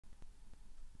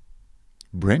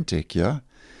BrenTech here,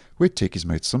 where tech is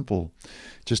made simple.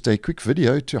 Just a quick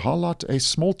video to highlight a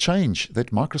small change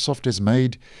that Microsoft has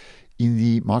made in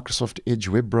the Microsoft Edge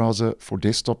web browser for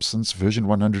desktop since version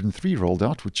 103 rolled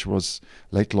out, which was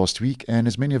late last week. And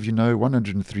as many of you know,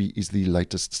 103 is the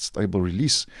latest stable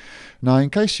release. Now, in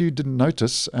case you didn't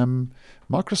notice,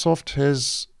 Microsoft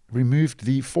has removed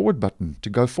the forward button to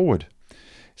go forward.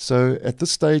 So at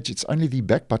this stage, it's only the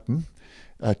back button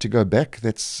to go back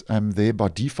that's there by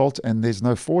default, and there's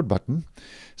no forward button.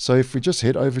 So if we just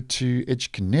head over to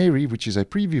Edge Canary, which is a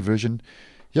preview version,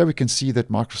 here we can see that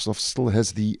Microsoft still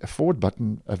has the forward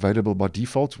button available by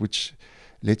default, which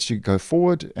lets you go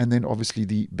forward, and then obviously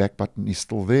the back button is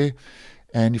still there.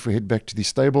 And if we head back to the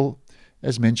stable,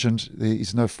 as mentioned, there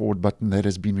is no forward button, that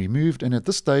has been removed, and at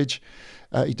this stage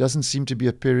it doesn't seem to be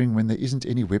appearing when there isn't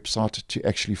any website to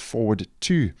actually forward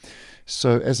to.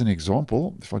 So as an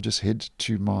example, if I just head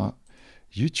to my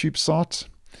YouTube site,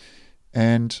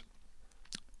 and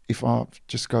if I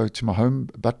just go to my home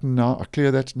button now, I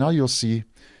clear that, now you'll see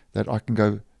that I can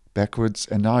go backwards,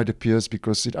 and now it appears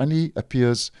because it only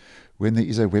appears when there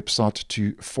is a website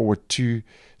to forward to.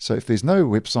 So if there's no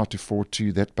website to forward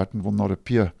to, that button will not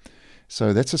appear.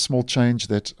 So that's a small change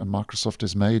that Microsoft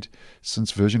has made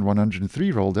since version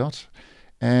 103 rolled out.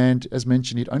 And as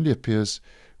mentioned, it only appears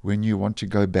when you want to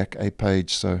go back a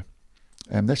page. So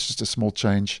that's just a small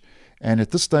change. And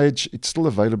at this stage, it's still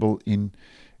available in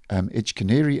Edge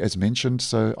Canary, as mentioned.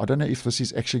 So I don't know if this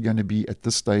is actually going to be, at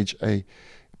this stage, a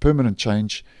permanent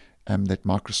change that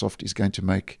Microsoft is going to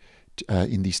make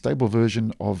in the stable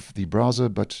version of the browser,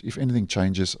 but if anything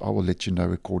changes, I will let you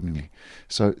know accordingly.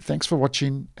 So thanks for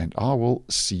watching, and I will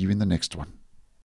see you in the next one.